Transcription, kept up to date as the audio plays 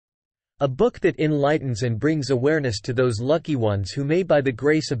A book that enlightens and brings awareness to those lucky ones who may by the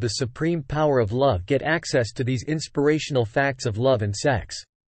grace of the supreme power of love get access to these inspirational facts of love and sex.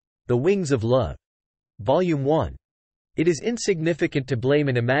 The Wings of Love. Volume 1. It is insignificant to blame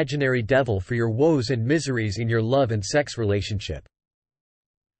an imaginary devil for your woes and miseries in your love and sex relationship.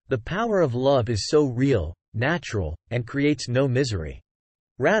 The power of love is so real, natural, and creates no misery.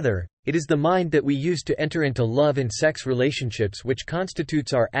 Rather, it is the mind that we use to enter into love and sex relationships which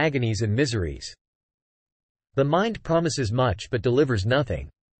constitutes our agonies and miseries. The mind promises much but delivers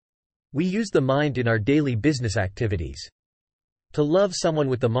nothing. We use the mind in our daily business activities. To love someone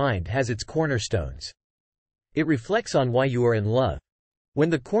with the mind has its cornerstones. It reflects on why you are in love.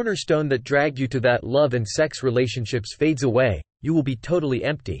 When the cornerstone that dragged you to that love and sex relationships fades away, you will be totally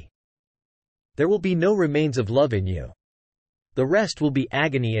empty. There will be no remains of love in you. The rest will be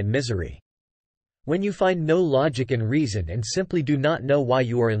agony and misery. When you find no logic and reason and simply do not know why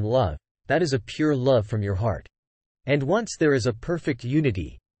you are in love, that is a pure love from your heart. And once there is a perfect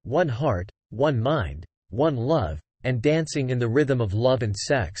unity, one heart, one mind, one love, and dancing in the rhythm of love and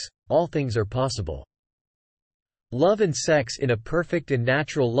sex, all things are possible. Love and sex in a perfect and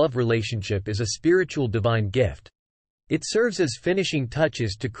natural love relationship is a spiritual divine gift. It serves as finishing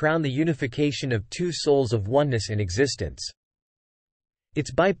touches to crown the unification of two souls of oneness in existence. Its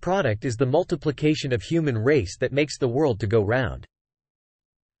byproduct is the multiplication of human race that makes the world to go round.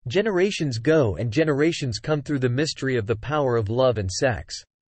 Generations go and generations come through the mystery of the power of love and sex.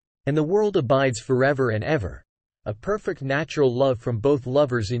 And the world abides forever and ever. A perfect natural love from both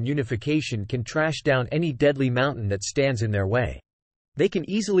lovers in unification can trash down any deadly mountain that stands in their way. They can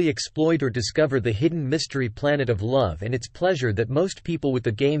easily exploit or discover the hidden mystery planet of love and its pleasure that most people with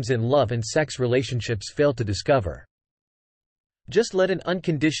the games in love and sex relationships fail to discover. Just let an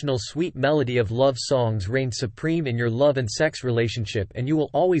unconditional sweet melody of love songs reign supreme in your love and sex relationship and you will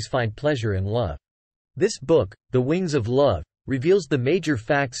always find pleasure in love. This book, The Wings of Love, reveals the major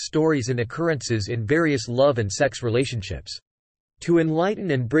facts, stories and occurrences in various love and sex relationships. To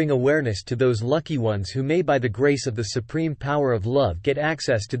enlighten and bring awareness to those lucky ones who may by the grace of the supreme power of love get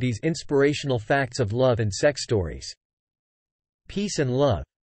access to these inspirational facts of love and sex stories. Peace and love.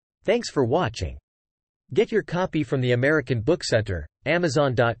 Thanks for watching. Get your copy from the American Book Center,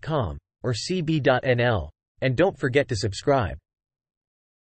 Amazon.com, or cb.nl, and don't forget to subscribe.